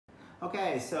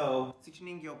Okay, so Tsuchi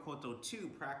Ningyo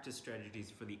Koto2 practice strategies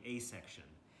for the A section.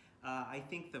 I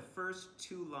think the first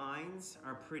two lines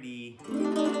are pretty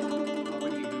doing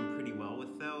pretty well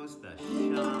with those. The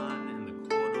shan and the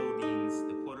koto-deens.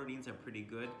 The koto-deens are pretty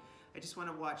good. I just want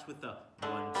to watch with the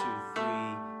 1, 2, 3.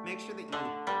 Make sure that you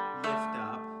lift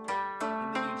up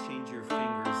and then you change your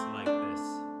fingers like this.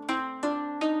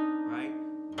 Right?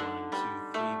 1, 2,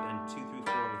 3, then 2, 3,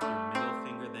 4 with your middle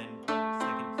finger, then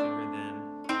second finger, then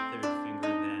third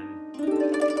finger, then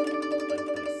like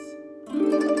this.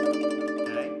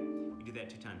 Okay? You do that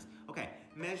 2 times. Okay,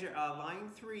 measure line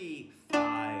 3,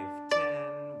 5, 10,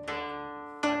 1,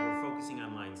 5. We're focusing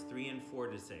on lines 3 and 4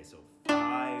 to say. So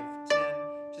 5, 10.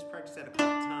 Just practice that a couple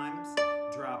times.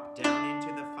 Drop down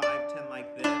into the 5, 10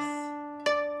 like this.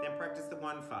 Then practice the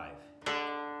 1, 5.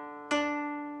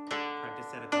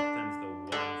 Practice that a couple times, the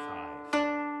 1,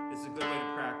 5. This is a good way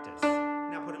to practice.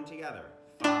 Now put them together.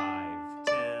 5,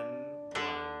 10,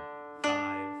 1, 5,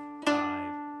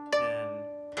 5, 10,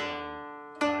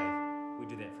 1, 5. We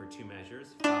do that for 2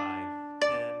 measures. 5, 10,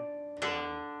 1,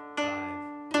 5,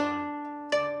 1,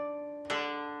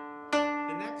 10.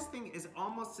 The next thing is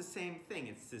almost the same thing.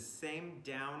 It's the same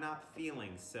down-up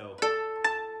feeling. So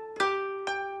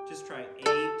just try 8,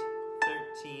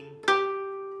 13.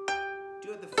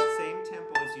 Do it the same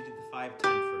tempo as you did the 5,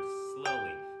 10 first,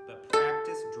 slowly. But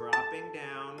practice dropping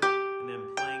down and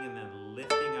then playing and then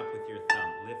lifting up with your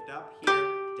thumb. Lift up here,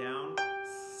 down,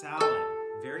 solid.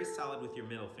 Very solid with your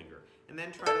middle finger. And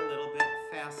then try it a little bit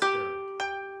faster.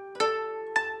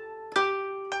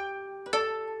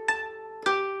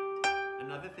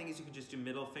 Another thing is you can just do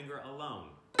middle finger alone.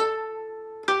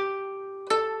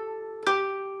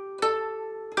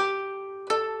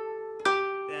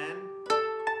 Then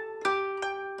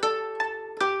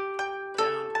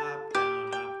down, up,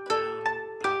 down, up, down,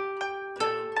 up,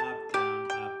 down, up,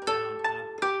 down, up, down, up.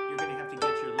 You're going to have to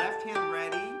get your left hand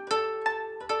ready.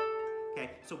 Okay,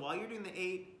 so while you're doing the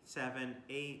 8, 7,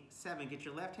 8, 7, get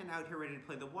your left hand out here ready to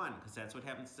play the 1, because that's what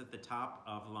happens at the top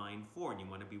of line 4, and you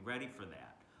want to be ready for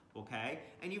that. Okay?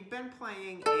 And you've been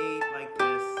playing 8 like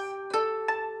this.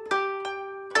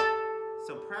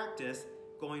 So practice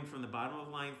going from the bottom of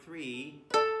line 3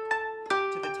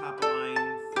 to the top of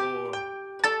line 4.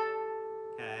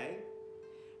 Okay?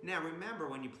 Now remember,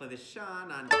 when you play the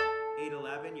shan on 8,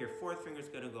 11, your 4th finger is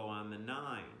going to go on the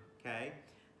 9. Okay?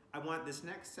 I want this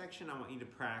next section, I want you to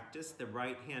practice the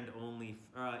right hand only.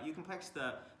 You can practice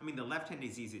the left hand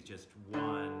is easy. It's just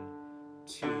 1,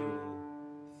 2,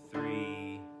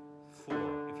 3,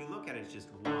 4. If you look at it, it's just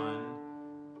 1,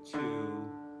 2,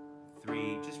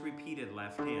 3. Just repeated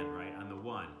left hand, right, on the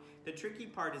 1. The tricky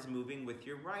part is moving with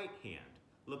your right hand.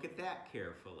 Look at that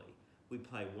carefully. We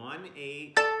play 1,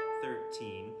 8,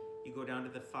 13. You go down to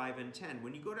the 5 and 10.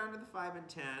 When you go down to the 5 and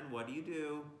 10, what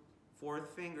do? 4th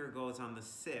finger goes on the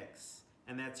 6,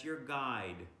 and that's your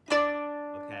guide,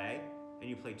 okay? And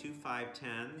you play 2 5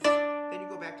 10s. Then you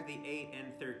go back to the 8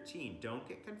 and 13. Don't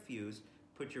get confused.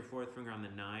 Put your 4th finger on the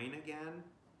 9 again,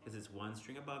 because it's 1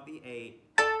 string above the 8.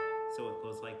 So it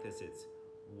goes like this. It's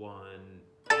 1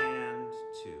 and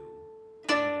 2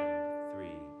 and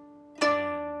 3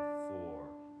 and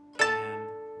 4 and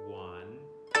 1.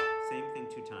 Same thing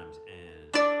 2 times.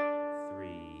 And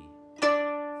 3, 4.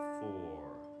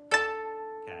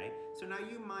 Okay. So now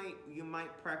you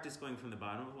might practice going from the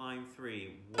bottom of line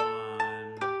 3.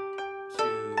 1, 2.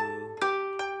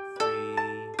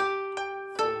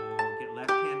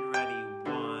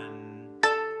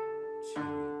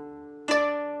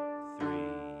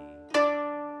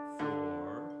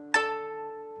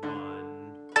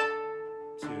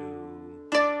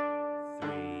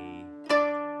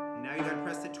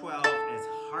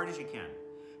 As you can.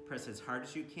 Press as hard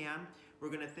as you can. We're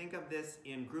going to think of this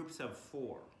in groups of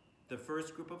 4. The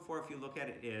first group of 4, if you look at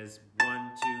it, is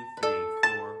 1, 2, 3,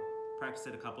 4. Practice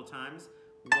it a couple times.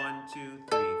 1, 2,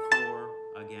 3, 4.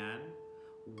 Again.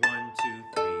 1, 2,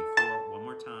 3, 4. One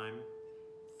more time.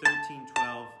 13,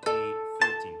 12, 8,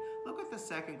 13. Look at the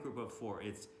second group of 4.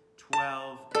 It's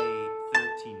 12, 8,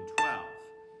 13, 12.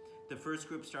 The first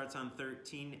group starts on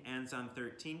 13, ends on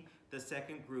 13. The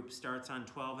second group starts on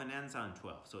 12 and ends on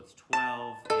 12. So it's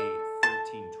 12, 8,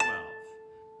 13, 12.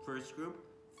 First group,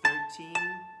 13.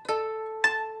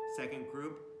 Second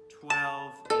group,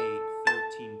 12, 8,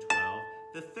 13, 12.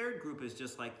 The third group is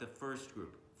just like the first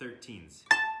group, 13s.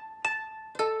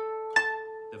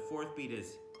 The 4th beat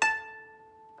is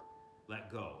let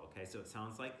go. Okay, so it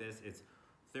sounds like this. It's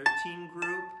 13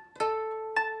 group,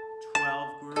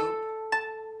 12 group,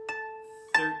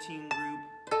 13 group,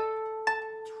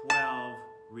 12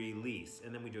 release.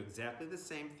 And then we do exactly the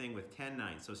same thing with 10,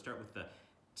 9. So start with the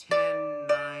 10,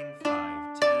 9,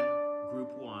 5, 10,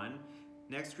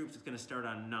 next group is going to start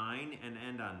on 9 and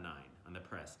end on 9 on the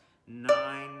press. 9,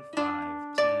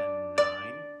 5, 10,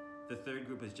 9. The third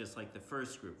group is just like the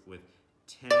first group with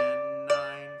 10, 9,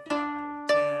 5,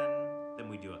 10. Then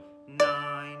we do a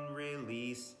 9,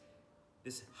 release.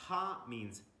 This ha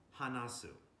means hanasu,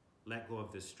 let go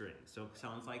of the string. So it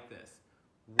sounds like this.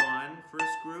 1,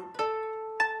 first group,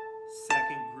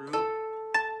 second group,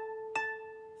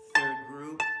 third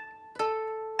group,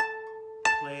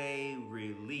 play,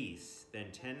 release.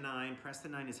 Then 10, 9, press the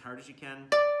 9 as hard as you can.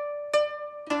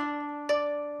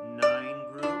 9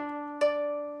 group,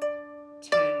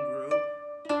 10 group,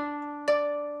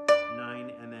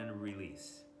 9, and then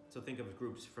release. So think of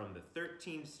groups from the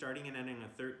 13, starting and ending on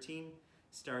 13,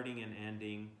 starting and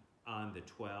ending on the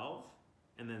 12,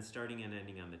 and then starting and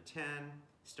ending on the 10,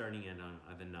 starting and on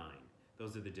the 9.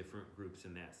 Those are the different groups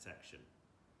in that section.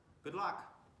 Good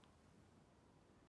luck!